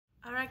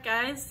Alright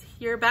guys,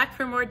 you're back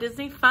for more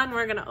Disney fun.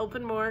 We're gonna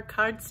open more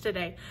cards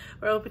today.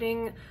 We're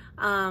opening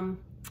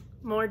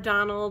more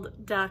Donald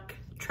Duck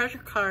treasure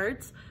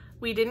cards.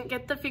 We didn't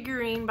get the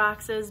figurine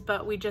boxes,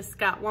 but we just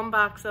got one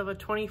box of a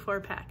 24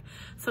 pack.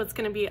 So it's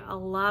gonna be a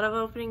lot of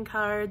opening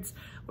cards.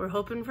 We're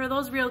hoping for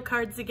those real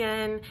cards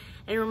again.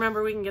 And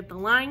remember, we can get the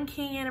Lion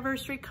King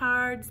anniversary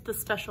cards, the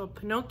special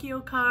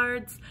Pinocchio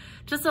cards,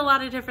 just a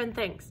lot of different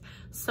things.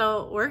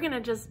 So we're gonna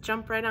just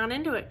jump right on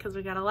into it because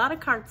we got a lot of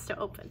cards to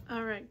open.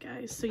 All right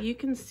guys, so you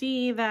can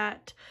see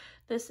that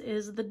this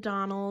is the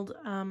Donald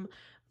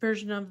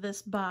version of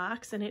this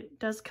box, and it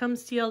does come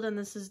sealed, and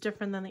this is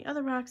different than the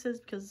other boxes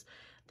because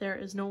there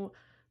is no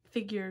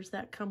figures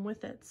that come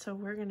with it. So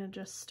we're gonna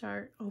just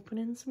start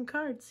opening some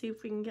cards, see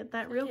if we can get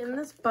that real card. In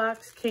this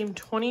box came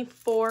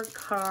 24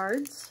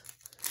 cards,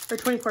 or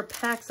 24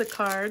 packs of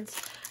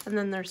cards, and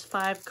then there's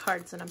 5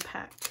 cards in a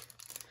pack.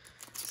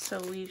 So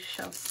we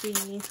shall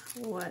see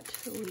what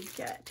we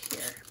get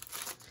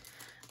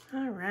here.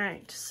 All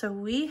right, so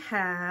we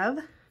have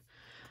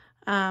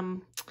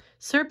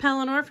Sir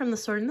Pellinor from The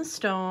Sword and the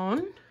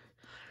Stone.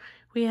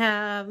 We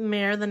have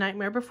Mare, the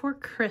Nightmare Before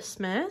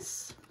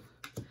Christmas.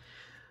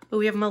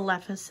 We have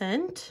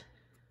Maleficent.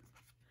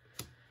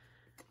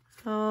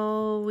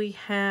 Oh, we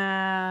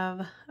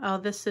have, oh,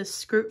 this is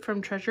Scroot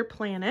from Treasure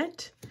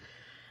Planet.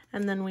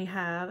 And then we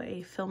have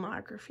a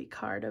filmography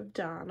card of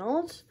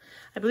Donald.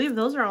 I believe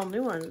those are all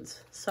new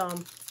ones. So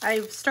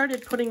I've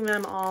started putting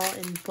them all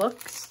in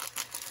books.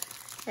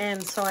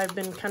 And so I've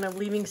been kind of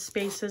leaving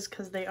spaces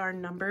because they are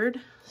numbered.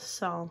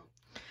 So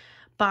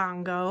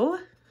Bongo.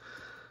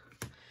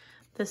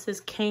 This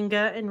is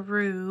Kanga and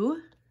Roo.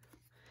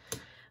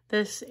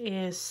 This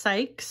is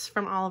Sykes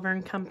from Oliver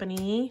and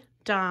Company.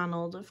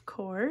 Donald, of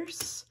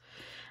course.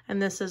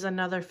 And this is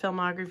another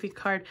filmography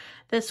card.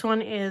 This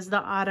one is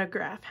the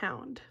Autograph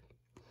Hound.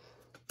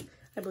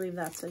 I believe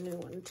that's a new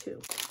one too.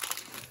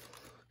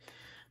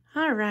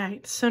 All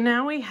right, so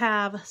now we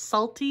have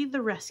Salty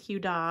the Rescue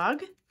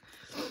Dog.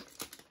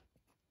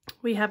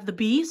 We have the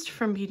Beast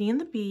from Beauty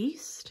and the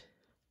Beast.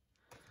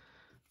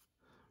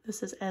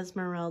 This is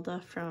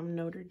Esmeralda from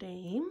Notre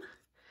Dame.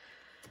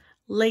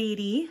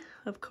 Lady,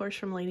 of course,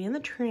 from Lady and the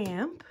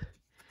Tramp.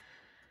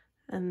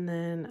 And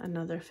then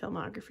another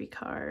filmography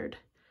card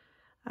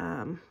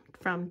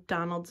from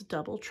Donald's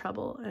Double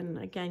Trouble. And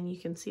again, you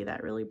can see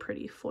that really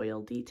pretty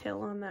foil detail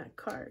on that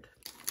card.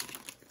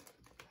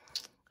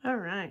 All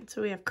right,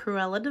 so we have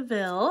Cruella de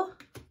Vil.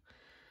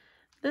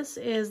 This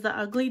is the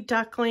Ugly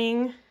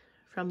Duckling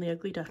from The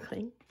Ugly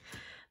Duckling.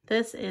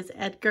 This is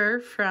Edgar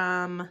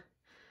from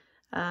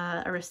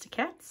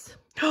Aristocats.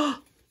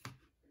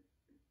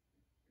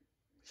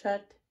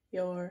 Shut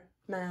your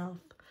mouth.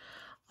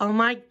 Oh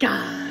my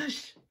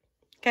gosh.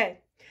 Okay,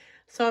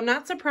 so I'm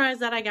not surprised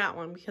that I got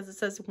one because it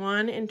says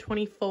 1 in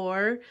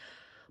 24.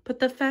 But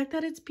the fact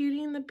that it's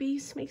Beauty and the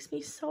Beast makes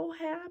me so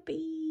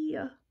happy.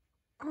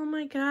 Oh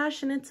my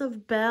gosh, and it's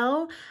of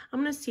Belle.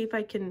 I'm going to see if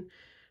I can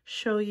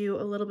show you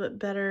a little bit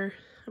better.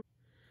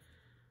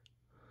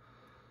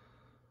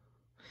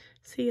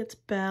 See, it's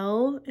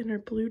Belle in her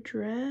blue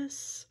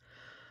dress.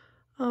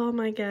 Oh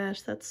my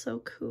gosh, that's so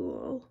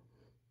cool.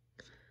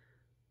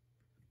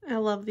 I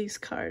love these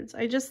cards.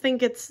 I just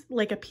think it's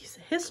like a piece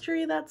of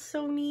history that's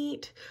so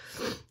neat.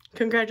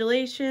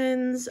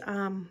 Congratulations.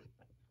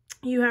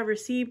 You have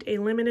received a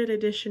limited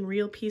edition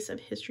real piece of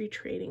history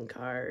trading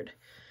card.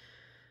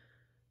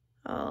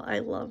 Oh, I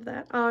love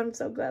that. Oh, I'm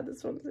so glad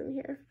this one's in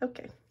here.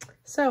 Okay,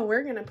 so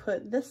we're going to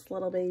put this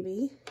little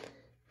baby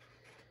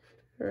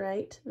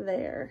right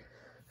there.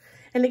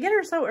 And to get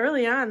her so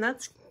early on,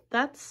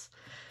 that's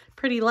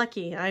pretty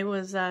lucky. I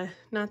was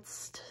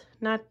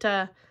not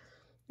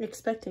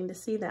expecting to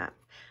see that.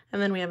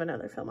 And then we have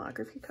another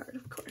filmography card,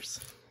 of course.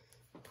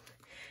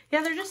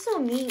 Yeah, they're just so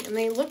neat and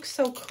they look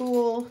so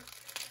cool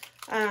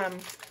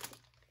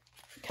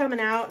coming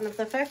out. And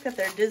the fact that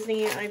they're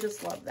Disney, I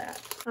just love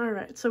that. All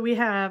right, so we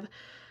have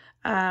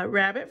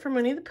Rabbit from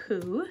Winnie the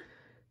Pooh.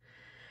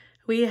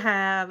 We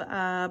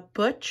have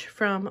Butch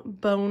from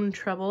Bone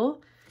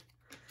Trouble.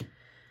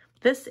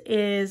 This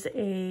is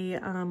a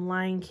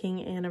Lion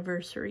King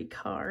anniversary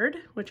card,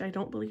 which I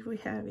don't believe we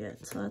have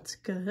yet, so that's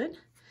good.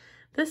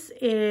 This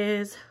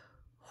is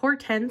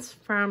Hortense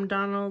from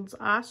Donald's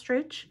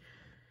Ostrich.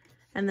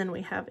 And then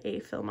we have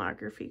a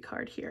filmography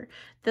card here.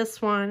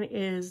 This one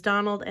is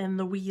Donald and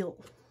the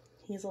Wheel.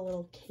 He's a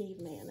little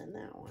caveman in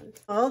that one.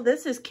 Oh,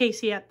 this is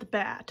Casey at the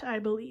Bat, I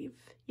believe.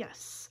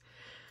 Yes.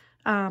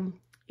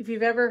 If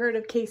you've ever heard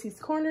of Casey's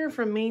Corner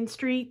from Main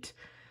Street,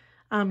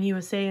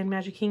 USA and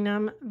Magic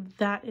Kingdom,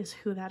 that is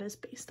who that is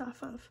based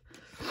off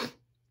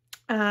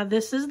of.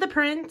 This is the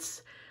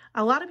Prince.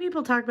 A lot of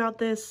people talk about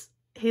this.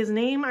 His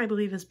name, I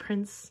believe, is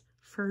Prince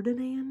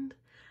Ferdinand.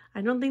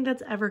 I don't think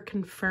that's ever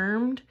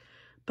confirmed,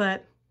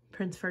 but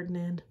Prince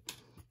Ferdinand.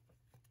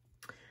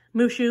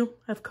 Mushu,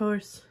 of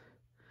course.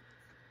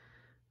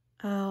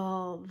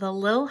 Oh, The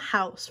Little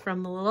House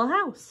from The Little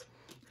House.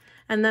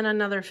 And then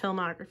another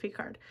filmography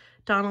card.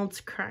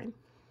 Donald's Crime,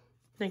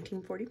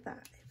 1945.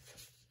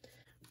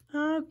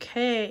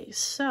 Okay,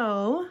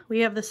 so we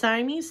have the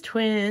Siamese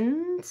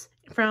twins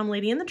from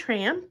Lady and the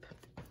Tramp,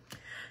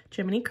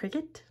 Jiminy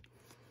Cricket.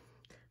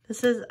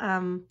 This is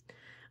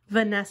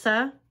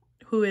Vanessa,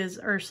 who is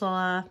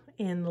Ursula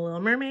in The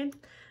Little Mermaid.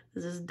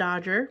 This is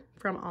Dodger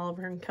from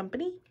Oliver and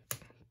Company.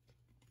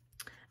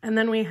 And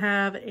then we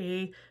have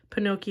a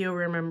Pinocchio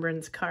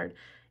remembrance card.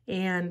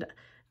 And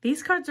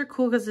these cards are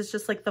cool because it's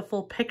just like the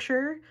full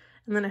picture.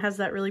 And then it has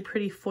that really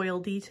pretty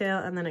foil detail.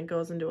 And then it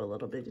goes into a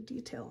little bit of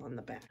detail on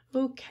the back.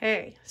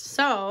 Okay,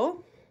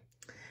 so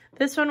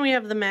this one we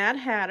have the Mad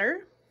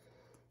Hatter.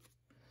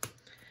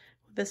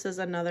 This is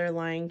another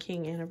Lion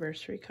King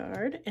anniversary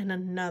card. And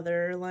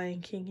another Lion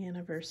King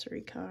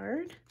anniversary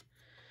card.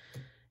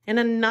 And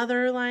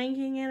another Lion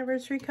King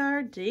anniversary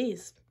card.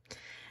 Jeez.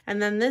 And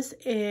then this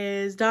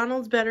is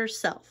Donald's Better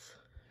Self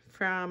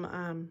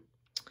from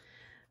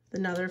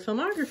another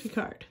filmography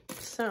card.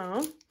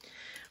 So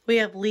we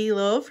have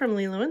Lilo from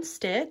Lilo and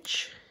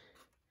Stitch.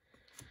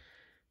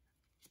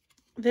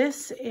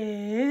 This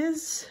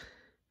is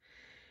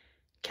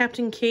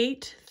Captain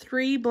Kate,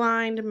 3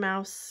 Blind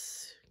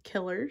Mouse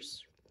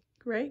Killers,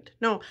 right?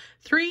 No,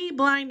 3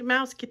 Blind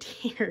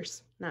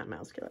Mouseketeers, not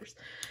mouse killers.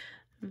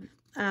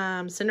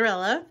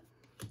 Cinderella,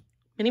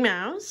 Minnie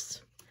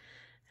Mouse,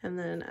 and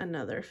then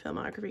another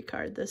filmography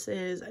card. This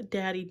is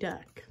Daddy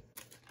Duck.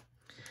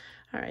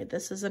 All right,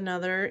 this is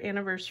another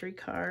anniversary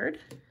card.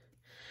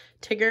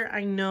 Tigger,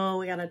 I know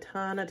we got a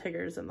ton of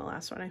Tiggers in the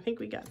last one. I think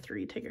we got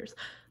 3 Tiggers.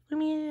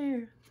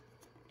 Lumiere.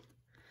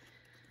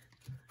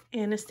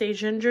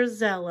 Anastasia and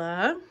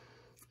Drizella.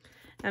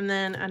 And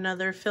then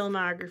another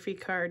filmography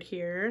card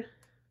here.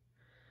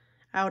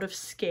 Out of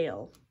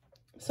Scale.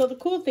 So the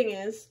cool thing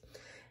is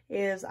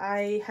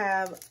I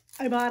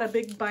bought a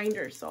big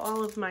binder, so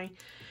all of my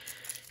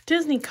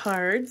Disney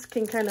cards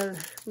can kind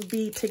of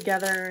be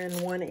together in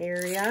one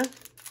area.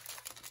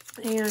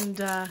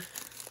 And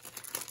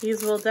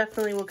these will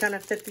kind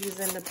of fit these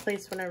into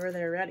place whenever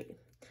they're ready.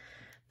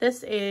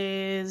 This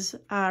is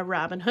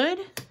Robin Hood,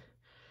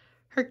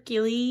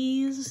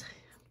 Hercules,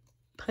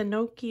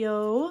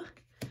 Pinocchio.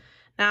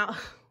 Now,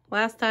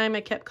 last time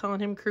I kept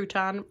calling him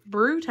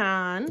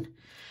Bruton.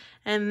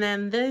 And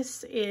then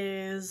this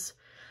is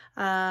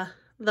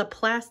the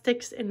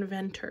Plastics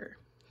Inventor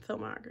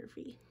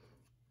filmography.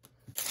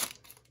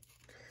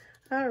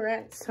 All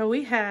right, so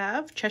we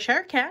have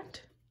Cheshire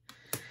Cat,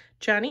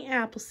 Johnny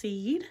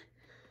Appleseed.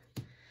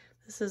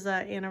 This is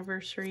an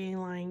anniversary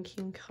Lion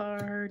King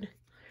card.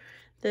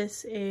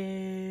 This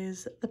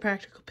is the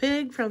Practical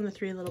Pig from the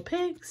 3 Little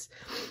Pigs.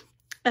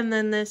 And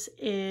then this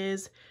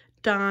is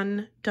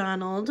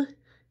Donald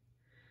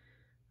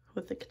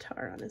with the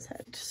guitar on his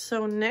head.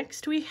 So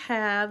next we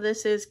have,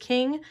 this is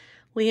King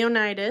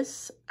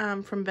Leonidas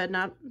from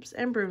Bedknobs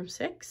and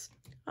Broomsticks.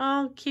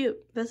 Oh, cute.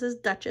 This is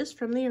Duchess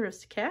from the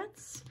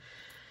Aristocats.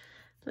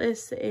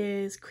 This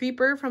is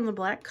Creeper from the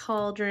Black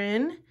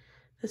Cauldron.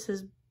 This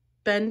is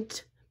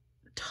Bent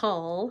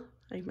Tull.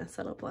 I messed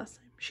that up last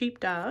time.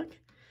 Sheepdog.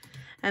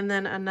 And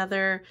then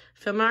another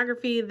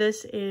filmography.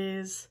 This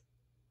is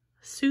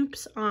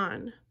Soup's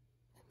On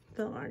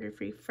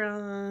filmography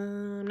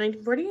from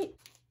 1948.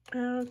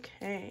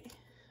 Okay,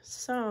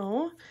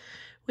 so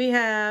we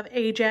have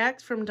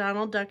Ajax from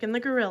Donald Duck and the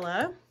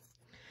Gorilla.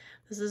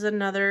 This is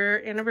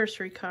another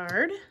anniversary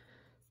card.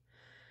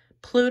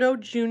 Pluto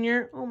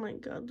Jr. Oh my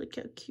god, look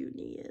how cute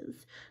he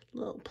is.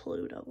 Little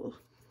Pluto.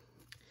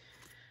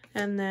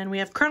 And then we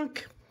have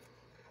Crunk,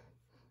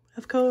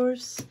 of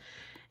course.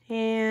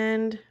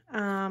 And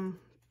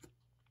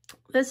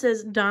this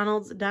is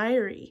Donald's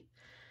Diary,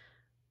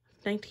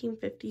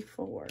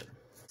 1954.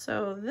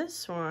 So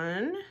this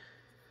one,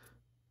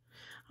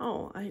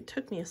 oh, it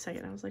took me a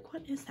second. I was like,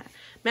 what is that?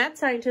 Mad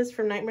Scientist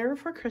from Nightmare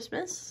Before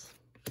Christmas.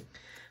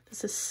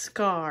 This is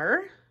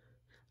Scar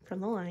from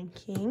The Lion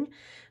King.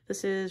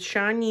 This is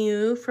Shan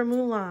Yu from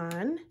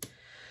Mulan.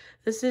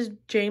 This is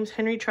James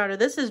Henry Trotter.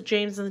 This is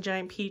James and the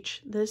Giant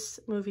Peach. This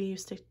movie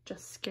used to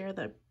just scare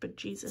the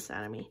bejesus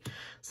out of me.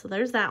 So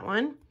there's that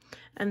one.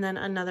 And then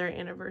another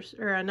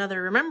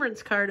another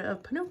remembrance card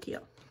of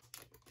Pinocchio.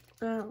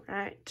 All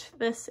right.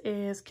 This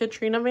is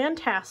Katrina Van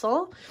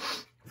Tassel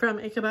from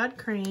Ichabod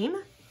Crane.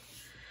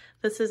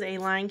 This is a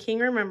Lion King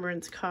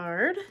remembrance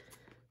card.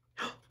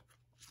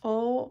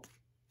 Oh,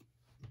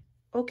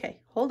 okay.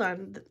 Hold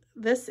on.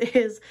 This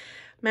is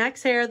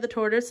Max Hare, the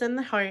Tortoise and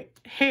the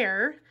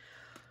Hare.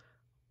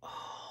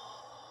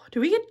 Oh, do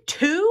we get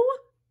 2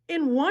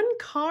 in one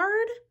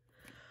card?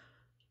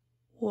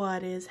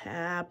 What is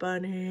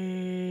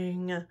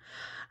happening?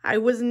 I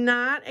was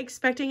not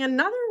expecting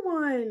another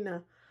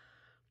one.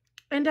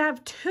 And to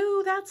have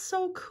 2, that's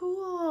so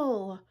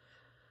cool.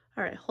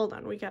 All right, hold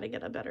on. We got to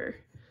get a better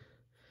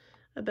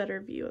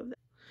view of this.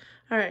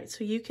 All right,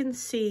 so you can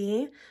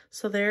see,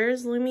 so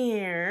there's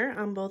Lumiere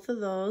on both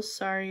of those.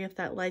 Sorry if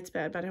that light's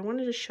bad, but I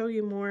wanted to show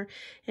you more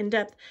in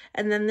depth.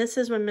 And then this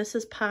is when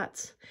Mrs.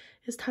 Potts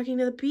is talking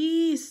to the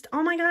Beast.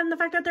 Oh my God, and the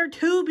fact that there are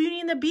 2 Beauty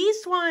and the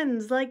Beast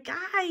ones. Like,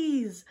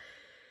 guys,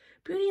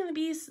 Beauty and the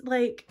Beast,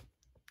 like,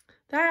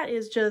 that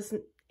is just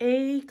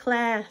A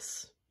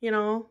class, you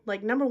know,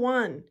 like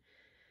 #1.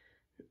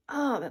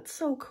 Oh, that's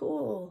so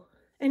cool.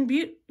 And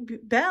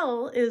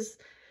Belle is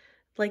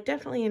like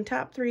definitely in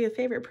top 3 of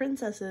favorite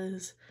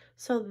princesses.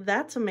 So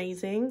that's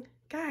amazing.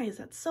 Guys,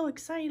 that's so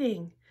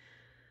exciting.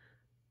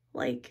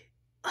 Like,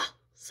 oh,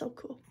 so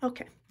cool.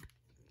 Okay.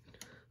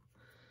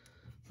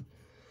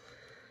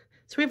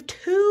 So we have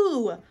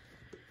two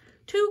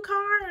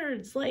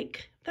cards.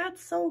 Like,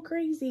 that's so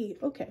crazy.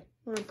 Okay,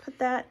 I'm gonna put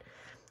that.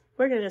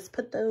 We're gonna just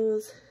put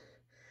those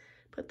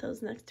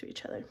next to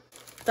each other.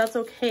 That's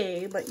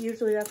okay, but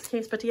usually that's the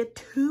case. But to get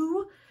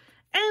 2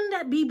 and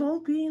that be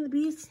both Beauty and the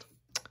Beast,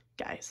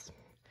 guys,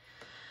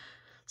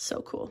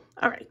 so cool.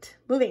 All right,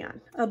 moving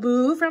on.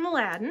 Abu from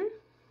Aladdin.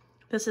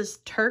 This is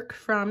Turk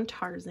from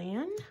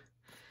Tarzan.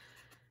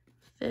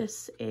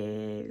 This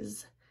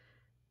is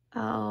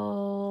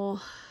Elanwi.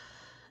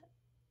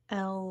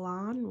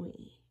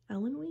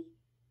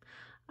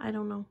 I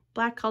don't know.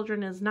 Black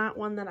Cauldron is not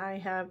one that I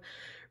have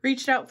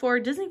reached out for.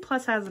 Disney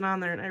Plus has it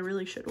on there and I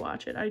really should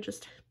watch it. I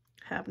just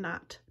have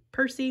not.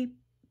 Percy,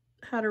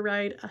 How to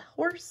Ride a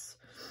Horse.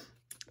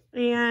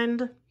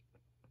 And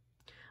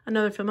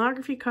another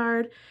filmography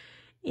card.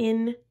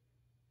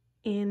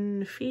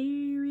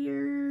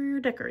 Inferior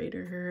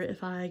Decorator.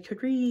 If I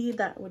could read,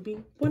 that would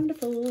be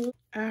wonderful.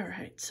 All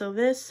right, so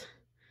this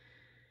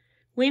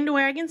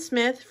Windwagon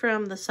Smith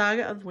from the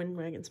Saga of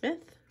Windwagon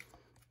Smith.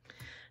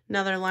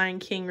 Another Lion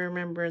King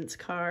remembrance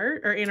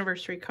card, or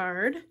anniversary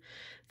card.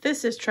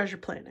 This is Treasure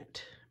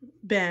Planet.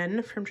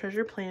 Ben from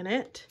Treasure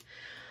Planet.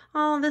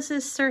 Oh, this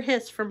is Sir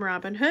Hiss from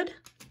Robin Hood.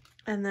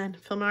 And then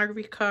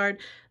filmography card.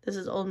 This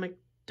is Old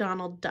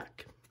MacDonald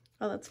Duck.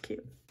 Oh, that's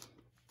cute.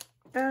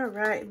 All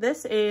right,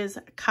 this is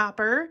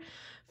Copper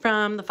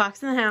from The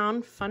Fox and the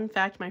Hound. Fun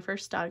fact, my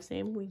first dog's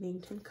name, we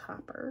named him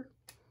Copper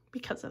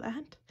because of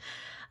that.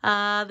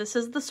 This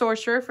is the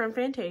Sorcerer from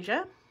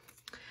Fantasia.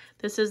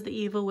 This is the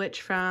Evil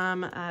Witch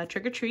from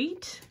Trick or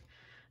Treat.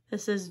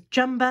 This is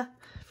Jumba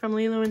from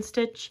Lilo and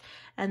Stitch.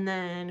 And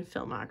then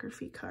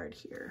filmography card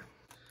here.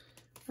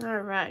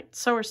 All right,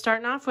 so we're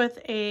starting off with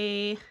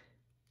this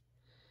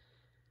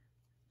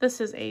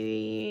is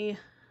a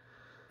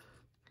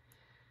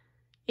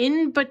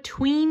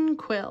In-Between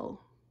Quill.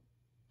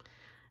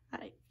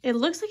 It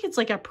looks like it's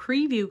like a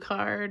preview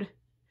card.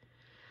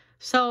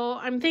 So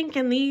I'm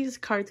thinking these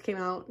cards came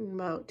out in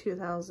about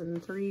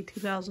 2003,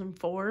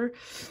 2004.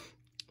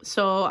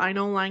 So I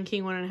know Lion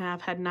King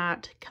 1.5 had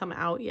not come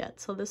out yet.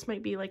 So this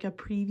might be like a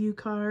preview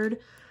card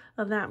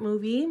of that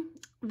movie.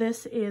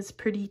 This is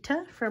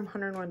Perdita from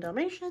 101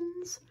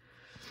 Dalmatians.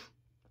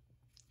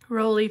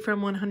 Rolly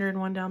from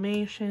 101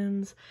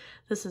 Dalmatians.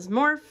 This is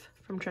Morph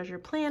from Treasure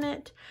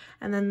Planet.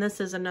 And then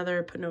this is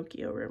another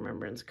Pinocchio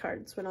remembrance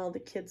cards when all the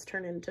kids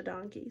turn into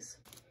donkeys.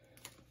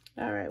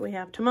 All right, we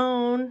have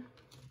Timon.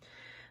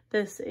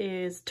 This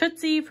is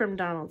Tootsie from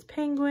Donald's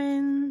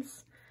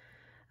Penguins.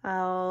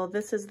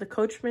 This is the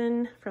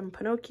Coachman from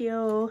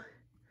Pinocchio.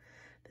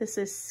 This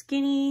is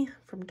Skinny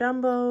from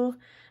Dumbo.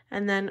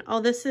 And then, oh,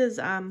 this is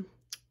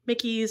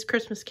Mickey's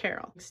Christmas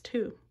Carol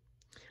too.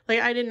 Like,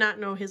 I did not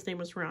know his name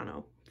was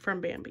Rano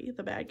from Bambi,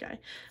 the bad guy.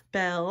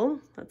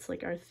 Belle, that's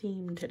like our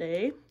theme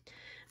today.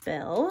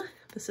 Belle.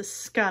 This is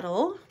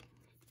Scuttle.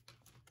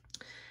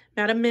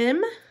 Madam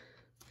Mim.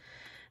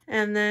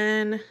 And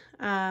then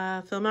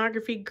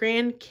filmography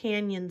Grand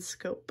Canyon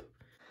Scope.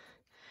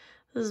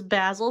 This is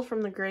Basil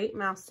from The Great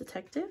Mouse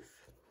Detective.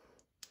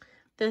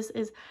 This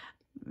is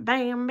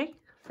Bambi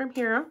from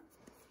Hero.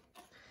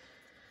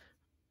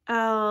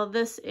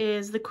 This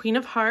is the Queen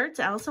of Hearts,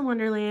 Alice in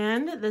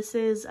Wonderland. This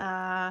is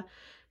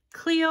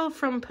Cleo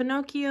from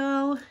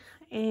Pinocchio.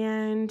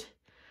 And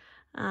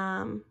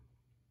our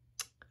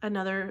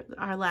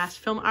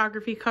last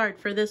filmography card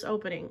for this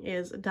opening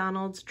is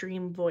Donald's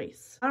Dream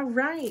Voice. All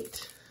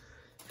right.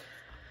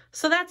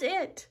 So that's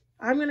it.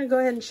 I'm going to go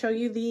ahead and show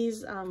you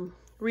these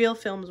real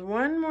films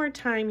one more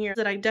time here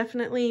that I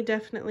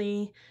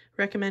definitely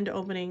recommend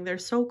opening. They're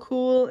so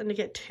cool, and to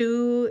get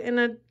 2 in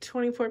a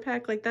 24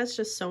 pack, like, that's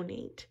just so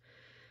neat.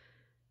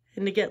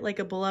 And to get like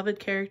a beloved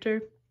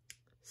character,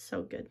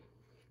 so good.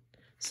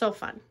 So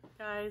fun.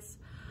 Guys,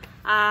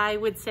 I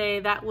would say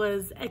that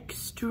was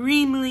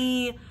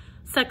extremely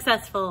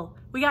successful.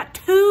 We got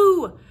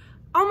 2,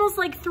 almost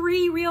like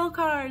 3 real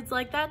cards.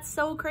 Like, that's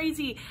so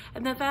crazy.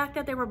 And the fact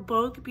that they were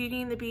both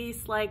Beauty and the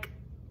Beast, like,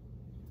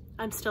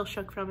 I'm still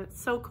shook from it.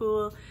 So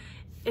cool.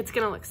 It's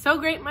gonna look so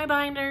great in my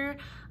binder.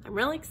 I'm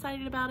really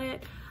excited about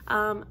it.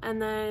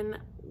 And then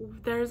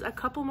there's a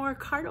couple more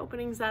card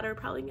openings that are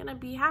probably gonna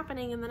be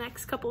happening in the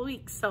next couple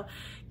weeks. So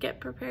get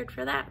prepared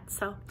for that.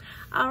 So,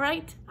 all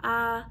right.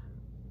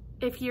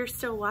 If you're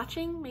still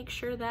watching, make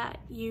sure that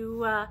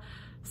you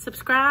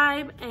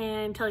subscribe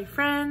and tell your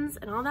friends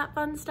and all that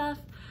fun stuff.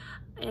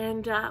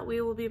 And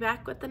we will be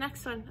back with the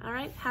next one. All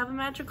right. Have a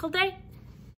magical day.